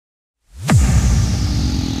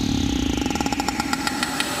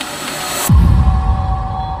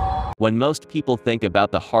When most people think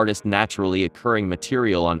about the hardest naturally occurring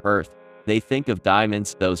material on Earth, they think of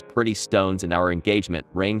diamonds, those pretty stones in our engagement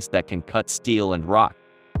rings that can cut steel and rock.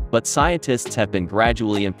 But scientists have been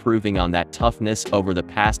gradually improving on that toughness over the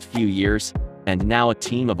past few years, and now a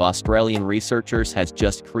team of Australian researchers has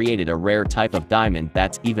just created a rare type of diamond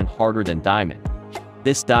that's even harder than diamond.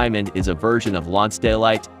 This diamond is a version of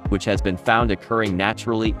Lonsdaleite, which has been found occurring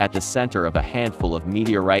naturally at the center of a handful of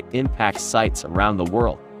meteorite impact sites around the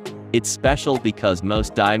world. It's special because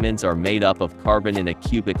most diamonds are made up of carbon in a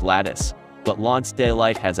cubic lattice, but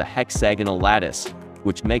Lonsdaleite has a hexagonal lattice,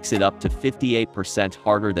 which makes it up to 58%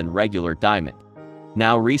 harder than regular diamond.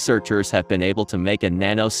 Now researchers have been able to make a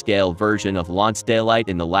nanoscale version of Lonsdaleite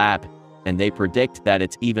in the lab, and they predict that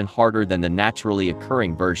it's even harder than the naturally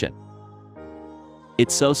occurring version.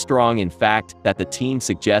 It's so strong, in fact, that the team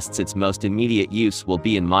suggests its most immediate use will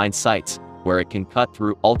be in mine sites, where it can cut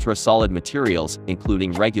through ultra-solid materials,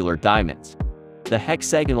 including regular diamonds. The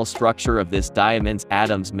hexagonal structure of this diamond's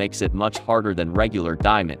atoms makes it much harder than regular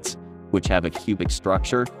diamonds, which have a cubic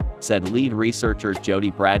structure, said lead researcher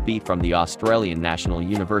Jodie Bradby from the Australian National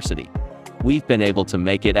University. We've been able to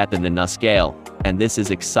make it at the nanoscale, and this is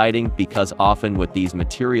exciting because often with these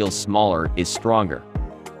materials smaller is stronger.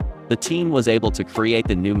 The team was able to create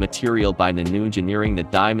the new material by nano-engineering the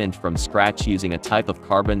diamond from scratch using a type of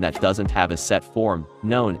carbon that doesn't have a set form,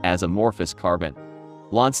 known as amorphous carbon.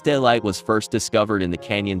 Lonsdaleite was first discovered in the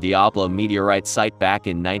Canyon Diablo meteorite site back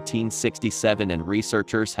in 1967, and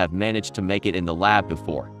researchers have managed to make it in the lab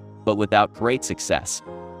before, but without great success.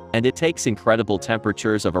 And it takes incredible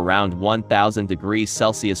temperatures of around 1000 degrees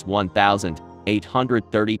Celsius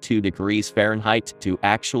 (1832 degrees Fahrenheit) to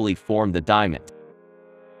actually form the diamond.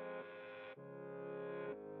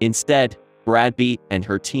 Instead, Bradby and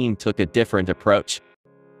her team took a different approach.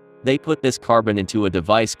 They put this carbon into a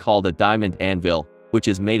device called a diamond anvil, which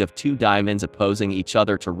is made of two diamonds opposing each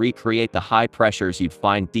other to recreate the high pressures you'd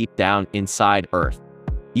find deep down inside Earth.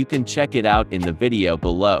 You can check it out in the video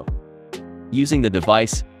below. Using the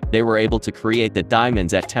device, they were able to create the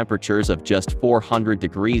diamonds at temperatures of just 400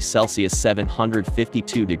 degrees Celsius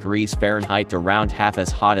 (752 degrees Fahrenheit), around half as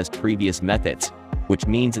hot as previous methods, which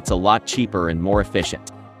means it's a lot cheaper and more efficient.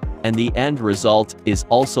 And the end result is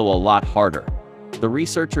also a lot harder. The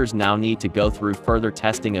researchers now need to go through further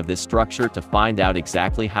testing of this structure to find out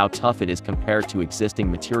exactly how tough it is compared to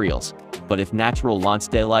existing materials, but if natural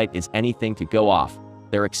Lonsdaleite is anything to go off,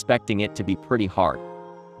 they're expecting it to be pretty hard.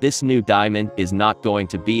 This new diamond is not going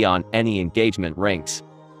to be on any engagement rings.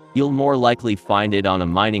 You'll more likely find it on a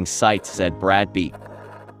mining site, said Bradby.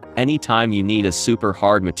 Anytime you need a super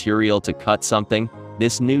hard material to cut something,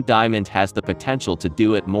 this new diamond has the potential to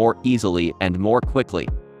do it more easily and more quickly.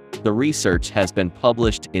 The research has been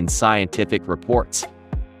published in scientific reports.